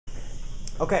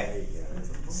Okay,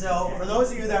 so for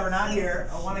those of you that were not here,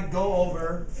 I want to go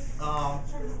over a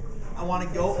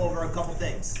couple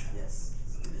things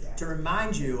to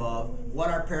remind you of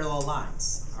what are parallel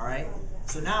lines. All right.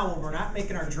 So now when we're not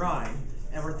making our drawing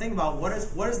and we're thinking about what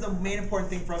is the main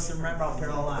important thing for us to remember about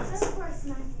parallel lines.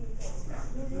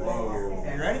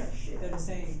 Okay, ready? They're the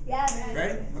same. Yes.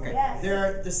 Ready? Okay. Yes.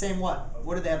 They're the same what?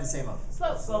 What do they have the same of?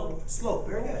 Slope. Slope.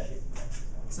 Very good.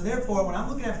 So therefore, when I'm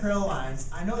looking at parallel lines,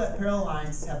 I know that parallel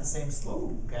lines have the same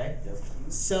slope. Okay.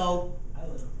 So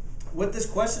what this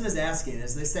question is asking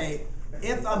is, they say,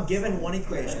 if I'm given one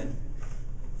equation,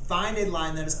 find a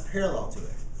line that is parallel to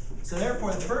it. So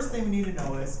therefore, the first thing we need to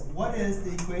know is, what is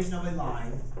the equation of a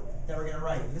line that we're going to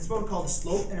write? And this is what we call the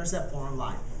slope-intercept form of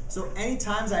line. So any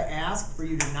times I ask for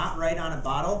you to not write on a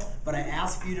bottle, but I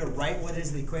ask for you to write what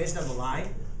is the equation of a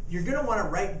line, you're going to want to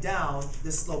write down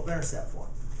this slope-intercept form.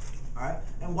 All right?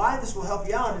 And why this will help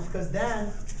you out is because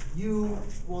then you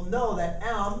will know that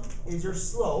M is your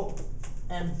slope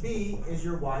and B is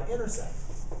your y-intercept.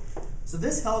 So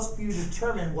this helps you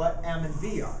determine what M and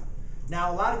B are.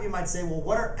 Now, a lot of you might say, well,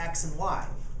 what are X and Y?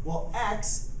 Well,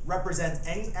 X represents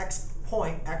any X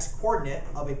point, X coordinate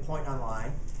of a point on the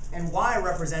line, and Y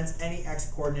represents any X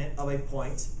coordinate of a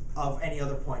point of any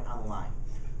other point on the line.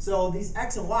 So these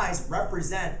X and Y's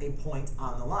represent a point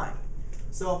on the line.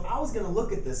 So if I was going to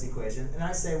look at this equation and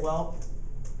I say, well,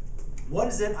 what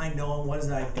is it I know and what is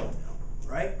it I don't know,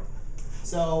 right?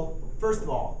 So first of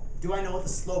all, do I know what the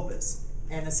slope is?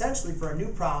 And essentially, for a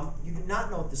new problem, you do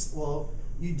not know what the well,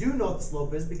 you do know what the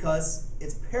slope is because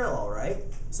it's parallel, right?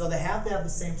 So they have to have the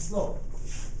same slope.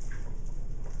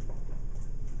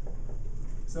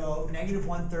 So negative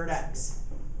 1/3 x.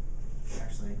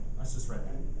 Actually, let's just write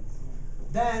that.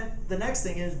 Then the next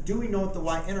thing is, do we know what the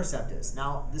y-intercept is?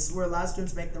 Now, this is where a lot of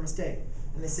students make their mistake,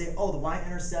 and they say, oh, the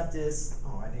y-intercept is.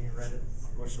 Oh, I didn't even write it.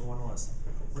 Question one was.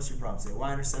 What's your problem? Say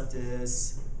y-intercept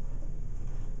is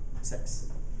 6.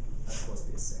 That's supposed to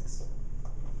be a 6.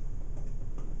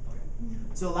 Okay.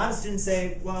 So a lot of students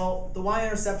say, well, the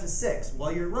y-intercept is 6.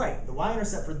 Well, you're right. The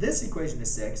y-intercept for this equation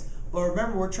is 6. But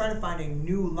remember, we're trying to find a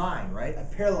new line, right? A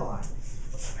parallel line.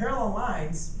 Parallel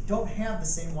lines don't have the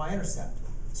same y-intercept.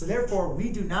 So therefore,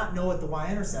 we do not know what the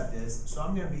y-intercept is. So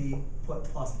I'm going to put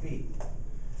plus b.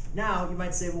 Now, you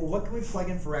might say, well, what can we plug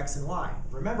in for x and y?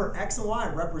 Remember, x and y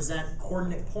represent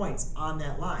coordinate points on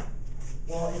that line.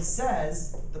 Well, it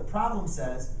says, the problem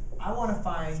says, I want to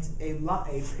find a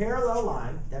parallel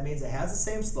line, that means it has the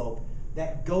same slope,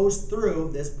 that goes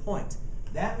through this point.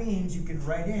 That means you can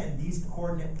write in these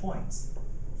coordinate points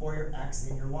for your x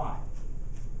and your y.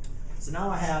 So now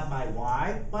I have my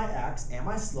y, my x, and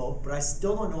my slope, but I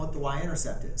still don't know what the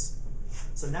y-intercept is.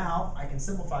 So now I can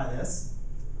simplify this.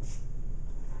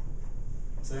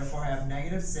 So therefore I have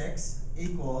negative 6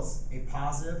 equals a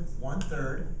positive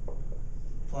 1/3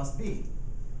 plus b.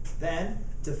 Then,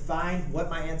 to find what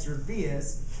my answer of b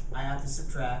is, I have to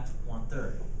subtract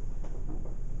 1/3.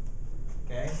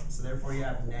 Okay, so therefore you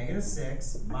have negative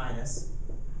 6 minus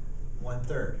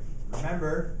 1/3.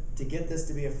 Remember, to get this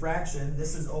to be a fraction,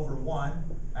 this is over 1.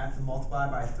 I have to multiply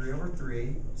by 3 over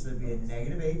 3, so it would be a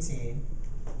negative 18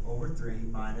 over 3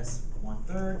 minus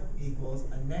 1/3 equals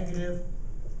a negative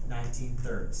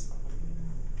 19/3.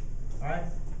 All right?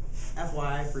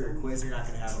 FYI, for your quiz, you're not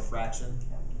going to have a fraction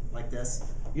like this.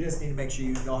 You just need to make sure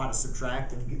you know how to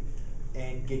subtract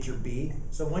and get your b.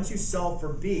 So once you solve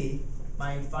for b,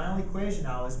 my final equation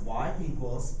now is y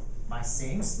equals my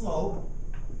same slope,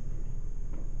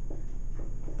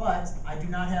 but I do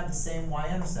not have the same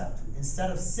y-intercept.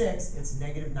 Instead of 6, it's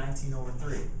negative 19 over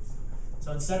 3.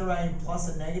 So instead of writing plus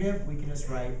a negative, we can just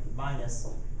write minus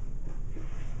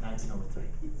 19 over 3.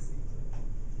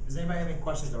 Does anybody have any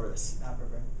questions over this? Not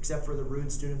perfect. Except for the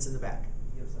rude students in the back.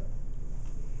 Yes, sir.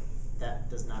 That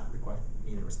does not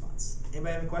need a response.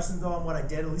 Anybody have any questions though on what I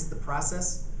did, at least the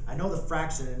process? I know the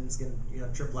fraction is going to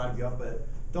trip a lot of you up, but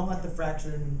don't let the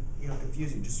fraction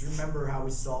confuse you. Just remember how we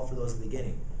solve for those at the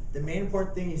beginning. The main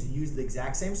important thing is you use the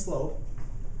exact same slope,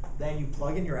 then you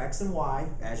plug in your x and y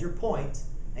as your point,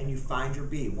 and you find your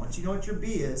b. Once you know what your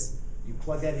b is, you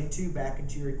plug that back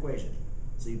into your equation.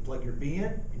 So you plug your b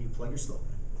in and you plug your slope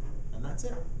in, and that's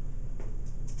it.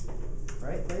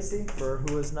 Right, Lacey? For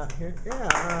who is not here?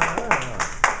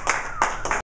 Yeah.